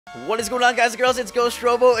What is going on, guys and girls? It's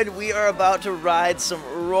GhostRobo, and we are about to ride some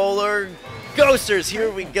roller coasters.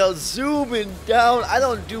 Here we go, zooming down. I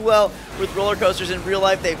don't do well with roller coasters in real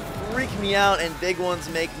life. They freak me out, and big ones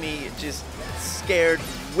make me just scared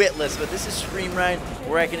witless. But this is Screamride,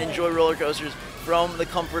 where I can enjoy roller coasters from the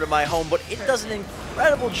comfort of my home. But it does an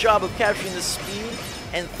incredible job of capturing the speed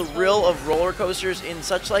and thrill of roller coasters in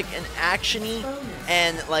such like an actiony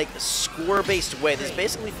and like score-based way. This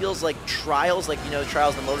basically feels like Trials, like, you know,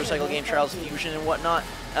 Trials, the motorcycle game, Trials Fusion and whatnot,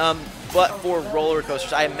 but for roller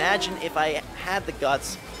coasters. I imagine if I had the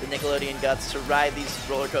guts, the Nickelodeon guts, to ride these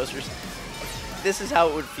roller coasters, this is how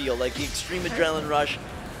it would feel, like the extreme adrenaline rush.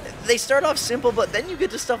 They start off simple, but then you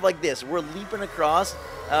get to stuff like this. We're leaping across,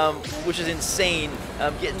 which is insane,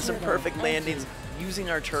 getting some perfect landings,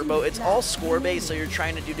 using our turbo. It's all score-based, so you're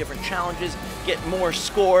trying to do different challenges, get more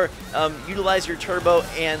score, utilize your turbo,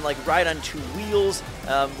 and like ride on two wheels,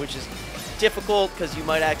 which is difficult because you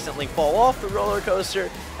might accidentally fall off the roller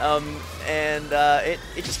coaster, it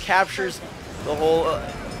just captures the whole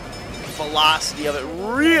velocity of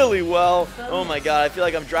it really well. Oh my god, I feel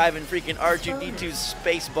like I'm driving freaking R2-D2's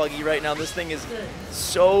space buggy right now. This thing is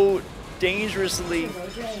so dangerously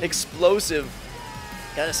explosive.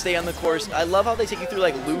 Gotta stay on the course. I love how they take you through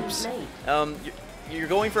like loops. You're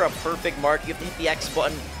going for a perfect mark. You have to hit the X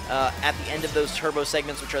button at the end of those turbo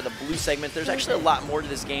segments, which are the blue segments. There's actually a lot more to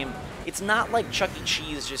this game. It's not like Chuck E.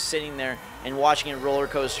 Cheese just sitting there and watching a roller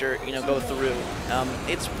coaster, you know, go through.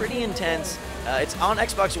 It's pretty intense. It's on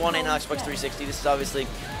Xbox One and on Xbox 360. This is obviously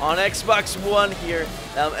on Xbox One here.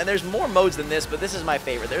 And there's more modes than this, but this is my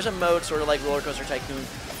favorite. There's a mode sort of like Roller Coaster Tycoon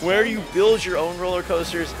where you build your own roller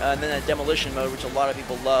coasters, and then a demolition mode, which a lot of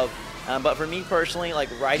people love. But for me personally, like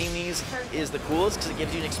riding these is the coolest because it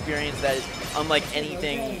gives you an experience that is unlike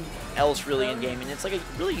anything else really in gaming. It's like a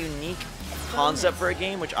really unique concept for a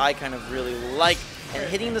game, which I kind of really like. And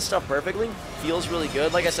hitting the stuff perfectly feels really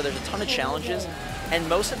good. Like I said, there's a ton of challenges, and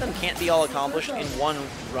most of them can't be all accomplished in one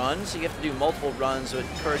run, so you have to do multiple runs, so it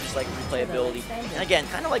encourages like replayability. And again,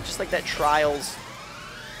 kind of like just like that Trials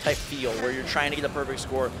type feel where you're trying to get a perfect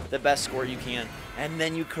score, the best score you can, and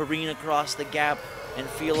then you careen across the gap and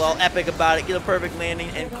feel all epic about it, get a perfect landing,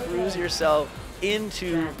 and cruise yourself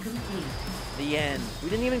into the end. We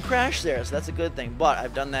didn't even crash there, so that's a good thing, but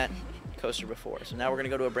I've done that coaster before. So now we're going to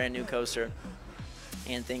go to a brand new coaster,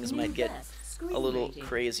 and things might get a little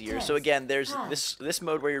crazier. So again, there's this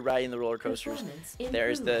mode where you're riding the roller coasters.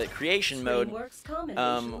 There's the creation mode,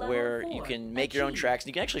 where you can make your own tracks.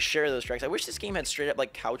 You can actually share those tracks. I wish this game had straight up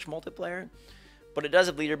like couch multiplayer, but it does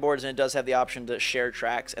have leaderboards, and it does have the option to share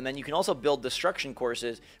tracks. And then you can also build destruction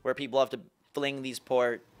courses where people have to fling these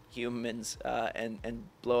poor humans and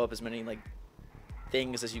blow up as many like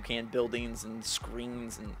things as you can, buildings and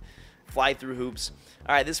screens, and fly through hoops.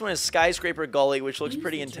 All right, this one is Skyscraper Gully, which looks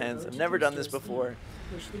pretty intense. I've never done this before.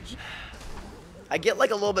 I get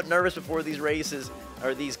like a little bit nervous before these races,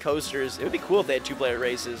 or these coasters. It would be cool if they had two-player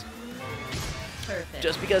races. Perfect.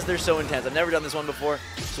 Just because they're so intense. I've never done this one before,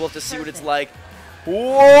 so we'll have to see what it's like.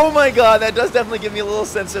 Oh my god, that does definitely give me a little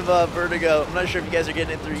sense of vertigo. I'm not sure if you guys are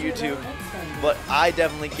getting it through YouTube, but I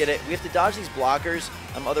definitely get it. We have to dodge these blockers,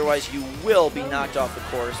 otherwise you will be knocked off the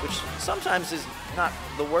course, which sometimes is not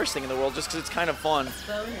the worst thing in the world, just because it's kind of fun.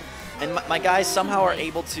 And my guys somehow are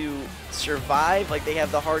able to survive. Like, they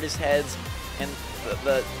have the hardest heads and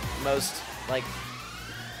the most like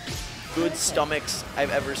good stomachs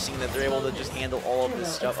I've ever seen, that they're able to just handle all of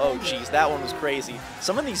this stuff. Oh geez, that one was crazy.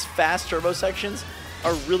 Some of these fast turbo sections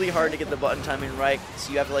are really hard to get the button timing right,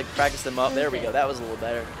 so you have to like practice them up. There we go, that was a little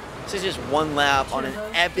better. This is just one lap on an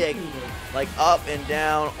epic, like up and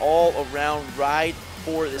down, all around ride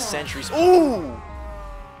for the centuries. Ooh!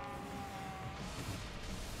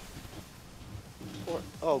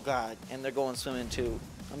 Oh god, and they're going swimming too.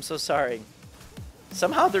 I'm so sorry.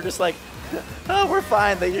 Somehow they're just like, oh, we're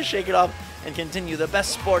fine. They just shake it off and continue. The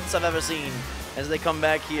best sports I've ever seen, as they come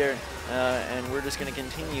back here, and we're just going to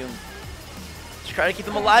continue to try to keep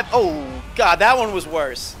them alive. Oh, God, that one was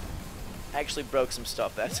worse. I actually broke some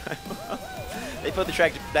stuff that time. They put the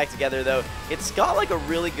track back together, though. It's got like a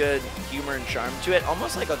really good humor and charm to it,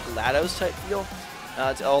 almost like a GLaDOS type feel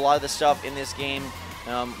to a lot of the stuff in this game.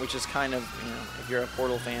 Which is kind of, you know, if you're a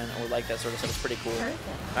Portal fan or like that sort of stuff, it's pretty cool.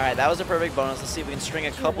 All right, that was a perfect bonus. Let's see if we can string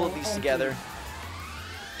a couple of these together.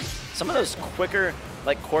 Some of those quicker,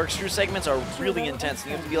 like corkscrew segments are really intense.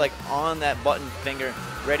 You have to be like on that button finger,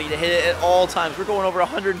 ready to hit it at all times. We're going over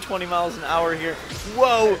 120 miles an hour here.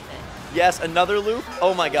 Whoa! Yes, another loop.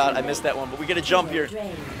 Oh my God, I missed that one, but we get a jump here.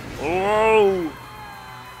 Whoa!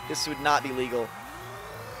 This would not be legal.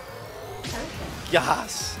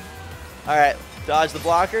 Yes. All right. Dodge the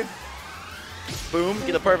blocker. Boom,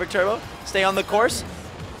 get a perfect turbo. Stay on the course.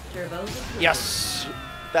 Yes!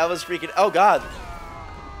 That was freaking, oh god.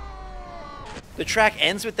 The track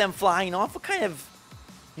ends with them flying off. What kind of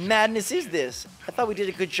madness is this? I thought we did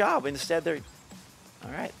a good job. Instead, they're...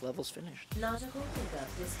 Alright, level's finished. Nautical pickup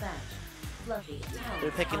dispatch. Fluffy.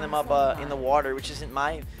 They're picking them up in the water, which isn't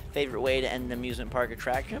my favorite way to end an amusement park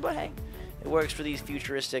attraction, but hey, it works for these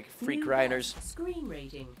futuristic freak riders. Screen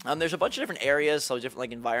rating. There's a bunch of different areas, so different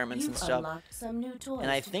like environments and stuff. Some new toys And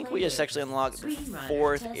I think we just actually unlocked the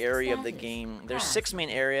fourth area of the game. There's 6 main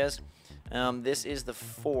areas. This is the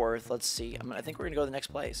 4th. Let's see. I think we're gonna go to the next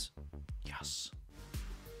place. Yes.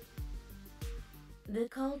 The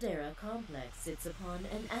Caldera complex sits upon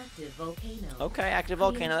an active volcano. Okay, active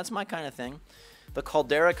volcano. That's my kind of thing. The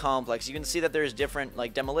Caldera complex. You can see that there's different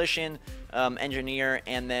like demolition, engineer,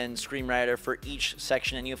 and then Screamrider for each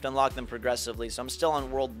section, and you have to unlock them progressively. So I'm still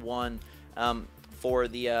on World 1 for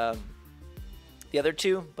the other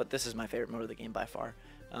 2, but this is my favorite mode of the game by far.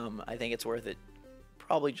 I think it's worth it.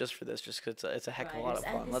 Probably just for this, just because it's a heck of a lot of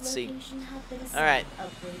fun. Let's see. Alright.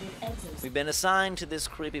 We've been assigned to this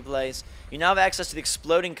creepy place. You now have access to the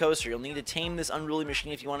exploding coaster. You'll need to tame this unruly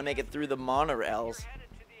machine if you want to make it through the monorails.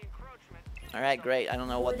 Alright, great. I don't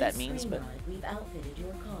know what that means, but... We've outfitted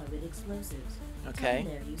your car with explosives. Okay. Time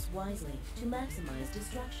their use wisely to maximize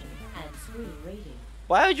destruction and screen rating.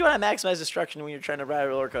 Why would you want to maximize destruction when you're trying to ride a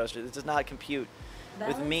roller coaster? This does not compute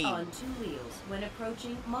with me. On 2 wheels when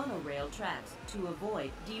approaching monorail tracks to avoid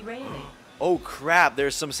derailing. Oh crap,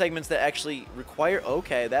 there's some segments that actually require...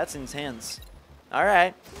 Okay, that's intense.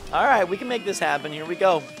 Alright, we can make this happen. Here we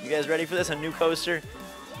go. You guys ready for this? A new coaster,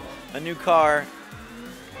 a new car.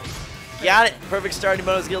 Got it. Perfect starting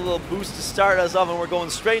bonus. Get a little boost to start us off, and we're going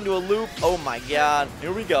straight into a loop. Oh my god.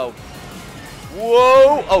 Here we go.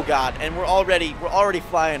 Whoa! Oh god, and we're already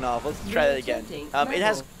flying off. Let's try that again. It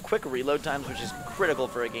has quick reload times, which is critical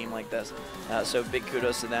for a game like this. So big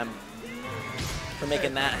kudos to them for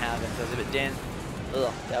making that happen. Because if it didn't,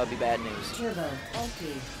 ugh, that would be bad news. Turbo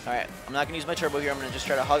empty. All right, I'm not gonna use my turbo here. I'm gonna just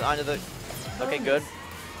try to hug onto the. Okay, good.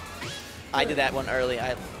 I did that one early.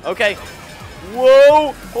 Okay.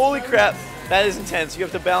 Whoa! Holy crap! That is intense. You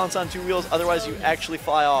have to balance on 2 wheels, otherwise you actually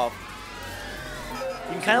fly off.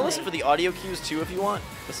 You can kind of listen for the audio cues too if you want,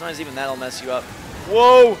 but sometimes even that'll mess you up.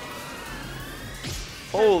 Whoa!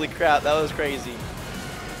 Holy crap, that was crazy.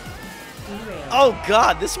 Oh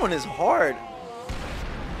god, this one is hard.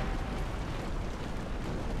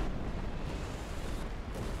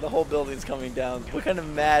 The whole building's coming down. What kind of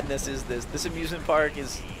madness is this? This amusement park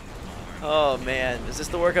is... Oh man, is this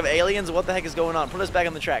the work of aliens? What the heck is going on? Put us back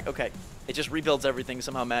on the track. Okay, it just rebuilds everything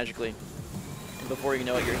somehow magically. Before you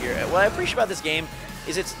know it, you're here. What I appreciate about this game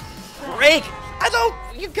is it's brake.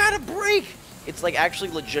 You gotta brake. It's like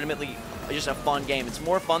actually legitimately just a fun game. It's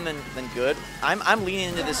more fun than good. I'm leaning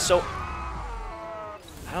into this so...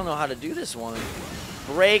 I don't know how to do this one.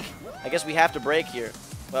 Brake. I guess we have to brake here.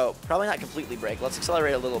 Well, probably not completely brake. Let's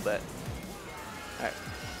accelerate a little bit. All right.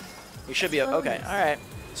 We should be okay. All right.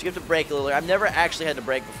 So you have to brake a little. I've never actually had to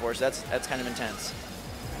brake before, so that's kind of intense.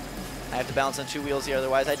 I have to balance on 2 wheels here,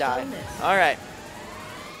 otherwise I die. All right.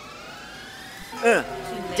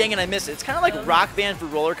 Dang it, I missed it. It's kind of like Rock Band for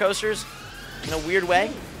roller coasters in a weird way.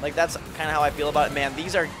 Like, that's kind of how I feel about it. Man,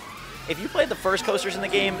 these are... If you played the first coasters in the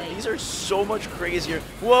game, these are so much crazier,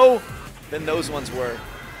 whoa, than those ones were.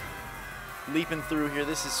 Leaping through here,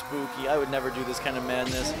 this is spooky. I would never do this kind of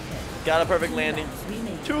madness. Got a perfect landing.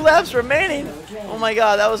 2 laps remaining. Oh my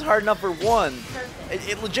god, that was hard enough for 1.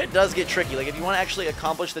 It legit does get tricky. Like, if you want to actually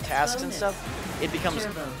accomplish the tasks and stuff, it becomes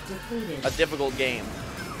a difficult game.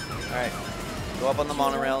 All right. Go up on the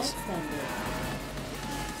monorails.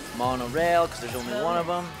 Monorail, because there's only one of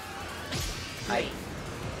them. I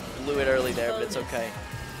blew it early there, but it's okay.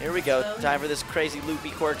 Here we go. Time for this crazy loopy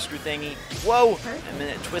corkscrew thingy. Whoa! And then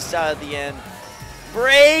it twists out at the end.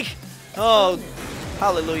 Brake! Oh,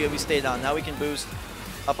 hallelujah, we stayed on. Now we can boost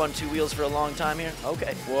up on 2 wheels for a long time here.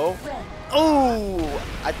 Okay, whoa. Oh!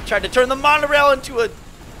 I tried to turn the monorail into a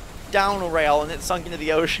down rail and it sunk into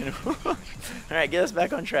the ocean. Alright, get us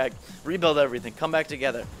back on track. Rebuild everything. Come back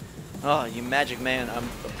together. Oh, you magic man. I'm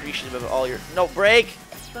appreciative of all your... No, brake!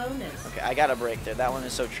 Bonus. Okay, I got a brake there. That one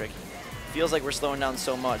is so tricky. Feels like we're slowing down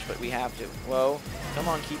so much, but we have to. Whoa. Come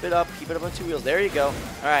on, keep it up. Keep it up on 2 wheels. There you go.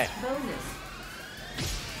 Alright.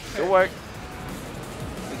 Good work.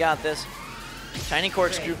 We got this. Tiny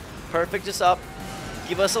corkscrew. Perfect us up.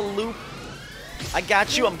 Give us a loop. I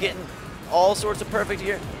got you. I'm getting all sorts of perfect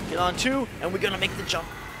here. Get on 2, and we're going to make the jump.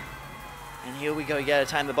 And here we go. You got to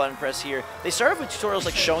time the button press here. They start off with tutorials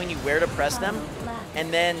like showing you where to press them,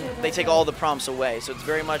 and then they take all the prompts away. So it's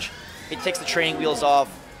very much, it takes the training wheels off.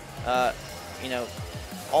 you know,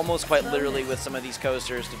 almost quite literally with some of these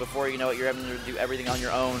coasters. To before you know it, you're having to do everything on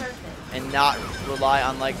your own and not rely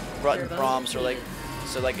on like button prompts or like.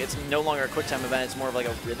 So like it's no longer a quick time event. It's more of like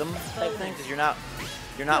a rhythm type thing because you're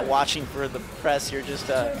not watching for the press. You're just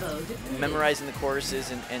memorizing the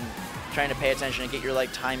choruses and trying to pay attention and get your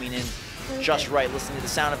like timing in just right. Listening to the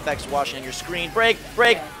sound effects, watching on your screen. Break,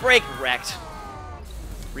 break, break, wrecked.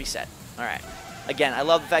 Reset. All right. Again, I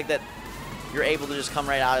love the fact that you're able to just come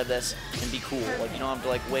right out of this and be cool. Like you don't have to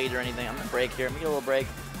like wait or anything. I'm gonna break here. I'm gonna get a little break.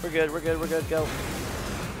 We're good. We're good. We're good. Go.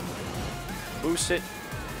 Boost it.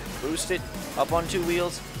 Boost it. Up on 2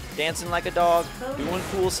 wheels. Dancing like a dog. Doing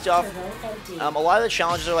cool stuff. A lot of the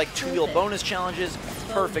challenges are like 2-wheel bonus challenges,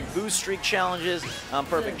 perfect boost streak challenges,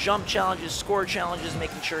 perfect jump challenges, score challenges,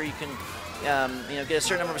 making sure you can you know, get a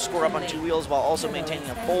certain number of score up on 2 wheels while also maintaining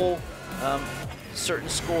a full certain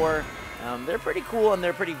score. They're pretty cool and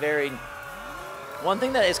they're pretty varied. One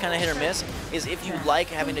thing that is kind of hit or miss is if you like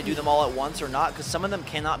having to do them all at once or not, because some of them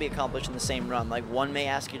cannot be accomplished in the same run. Like one may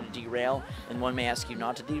ask you to derail and one may ask you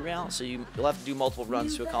not to derail, so you'll have to do multiple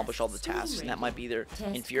runs to accomplish all the tasks, and that might be either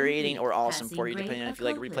infuriating or awesome for you, depending on if you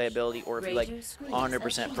like replayability or if you like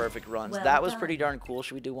 100% perfect runs. That was pretty darn cool.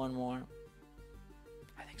 Should we do one more?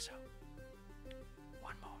 I think so.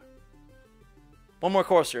 One more. One more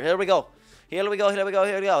coaster. Here we go. Here we go. Here we go.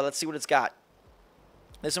 Here we go. Let's see what it's got.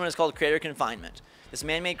 This one is called Crater Confinement. This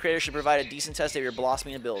man-made crater should provide a decent test of your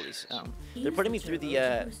blossoming abilities. They're putting me through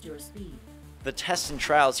the tests and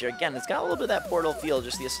trials here. Again, it's got a little bit of that Portal feel,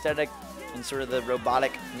 just the aesthetic and sort of the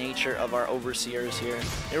robotic nature of our overseers here.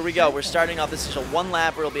 Here we go. We're starting off. This is a 1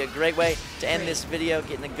 lap where it'll be a great way to end this video,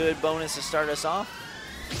 getting a good bonus to start us off.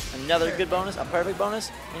 Another good bonus, a perfect bonus.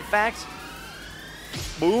 In fact,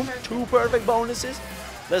 boom, 2 perfect bonuses.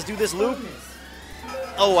 Let's do this loop.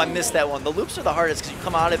 Oh, I missed that one. The loops are the hardest because you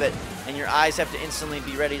come out of it and your eyes have to instantly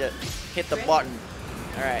be ready to hit the button.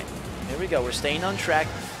 All right, here we go. We're staying on track.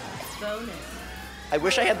 I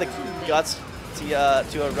wish I had the guts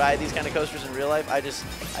to ride these kind of coasters in real life. I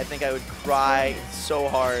think I would cry so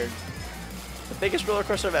hard. The biggest roller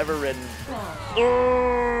coaster I've ever ridden.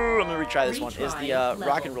 I'm gonna retry this one. Is the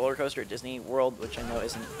Rock and Roller Coaster at Disney World, which I know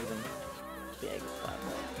isn't even big, but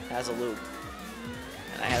has a loop.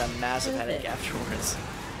 I had a massive headache afterwards,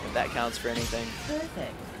 if that counts for anything.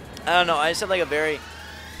 I don't know, I just have like a very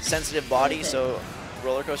sensitive body, so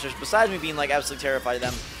roller coasters, besides me being like absolutely terrified of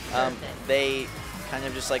them, they kind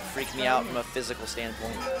of just like freak me out from a physical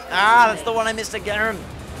standpoint. Ah, that's the one I missed again.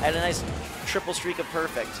 I had a nice triple streak of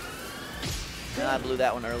perfect. And I blew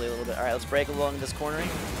that one early a little bit. All right, let's break along this cornering.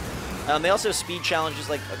 They also have speed challenges,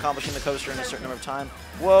 like accomplishing the coaster in a certain number of time.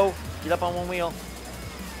 Whoa, get up on 1 wheel.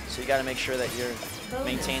 So you got to make sure that you're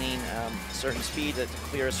maintaining certain speed to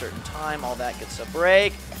clear a certain time, all that gets a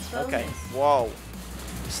break. Okay, whoa.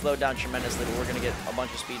 We slowed down tremendously, but we're going to get a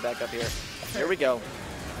bunch of speed back up here. Here we go.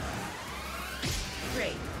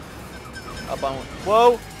 Great. Up on,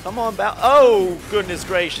 whoa, come on, oh, goodness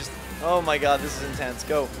gracious. Oh my God, this is intense.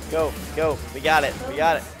 Go, go, go. We got it, we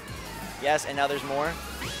got it. Yes, and now there's more.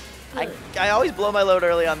 I always blow my load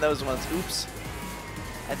early on those ones. Oops.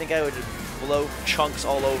 I think I would blow chunks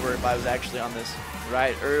all over if I was actually on this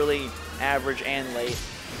ride early, average, and late.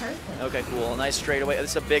 Perfect. Okay, cool. A nice straightaway.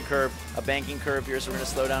 This is a big curve, a banking curve here, so we're going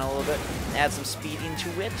to slow down a little bit and add some speed into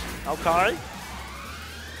it. Okay.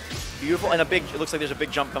 Beautiful. And it looks like there's a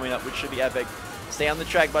big jump coming up, which should be epic. Stay on the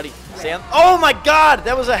track, buddy. Stay on. Oh my God!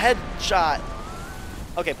 That was a headshot.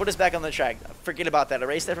 Okay, put us back on the track. Forget about that.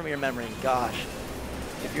 Erase that from your memory. Gosh.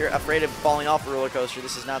 If you're afraid of falling off a roller coaster,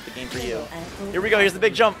 this is not the game for you. Here we go. Here's the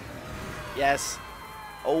big jump. Yes.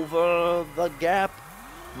 Over the gap.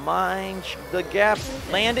 Mind the gap.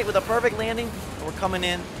 Land it with a perfect landing. And we're coming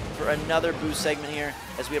in for another boost segment here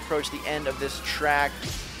as we approach the end of this track.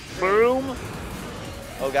 Boom.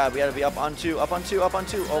 Oh God, we gotta be up on 2, up on 2, up on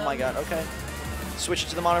 2. Oh my God, okay. Switch it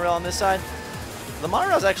to the monorail on this side. The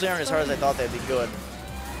monorails actually aren't as hard as I thought they'd be good.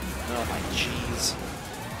 Oh my jeez.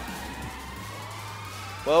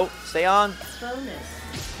 Whoa, stay on. Bonus.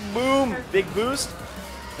 Boom, big boost.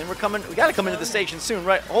 And we're coming, we gotta come into the station soon,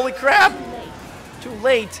 right? Holy crap! Too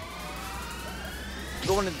late.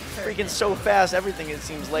 Going freaking so fast, everything it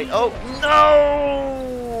seems late. Oh,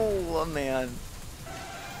 no! Oh man.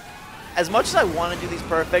 As much as I want to do these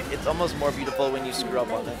perfect, it's almost more beautiful when you screw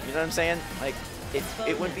up on them. You know what I'm saying? Like,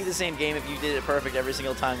 it wouldn't be the same game if you did it perfect every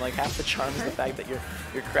single time. Like, half the charm is the fact that you're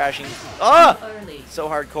crashing. Ah! So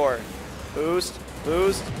hardcore. Boost,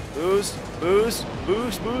 boost, boost, boost,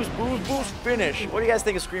 boost, boost, boost, boost, finish. What do you guys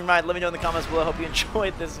think of Screamride? Let me know in the comments below. I hope you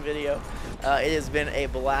enjoyed this video. It has been a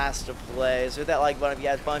blast to play. So hit that like button if you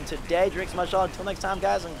had fun today. Drink so much all. Until next time,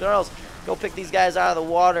 guys and girls. go pick these guys out of the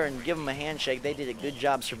water and give them a handshake. They did a good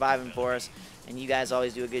job surviving for us, and you guys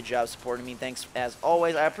always do a good job supporting me. Thanks as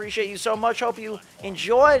always. I appreciate you so much. Hope you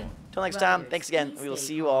enjoyed. Until next time, thanks again. We will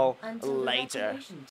see you all later.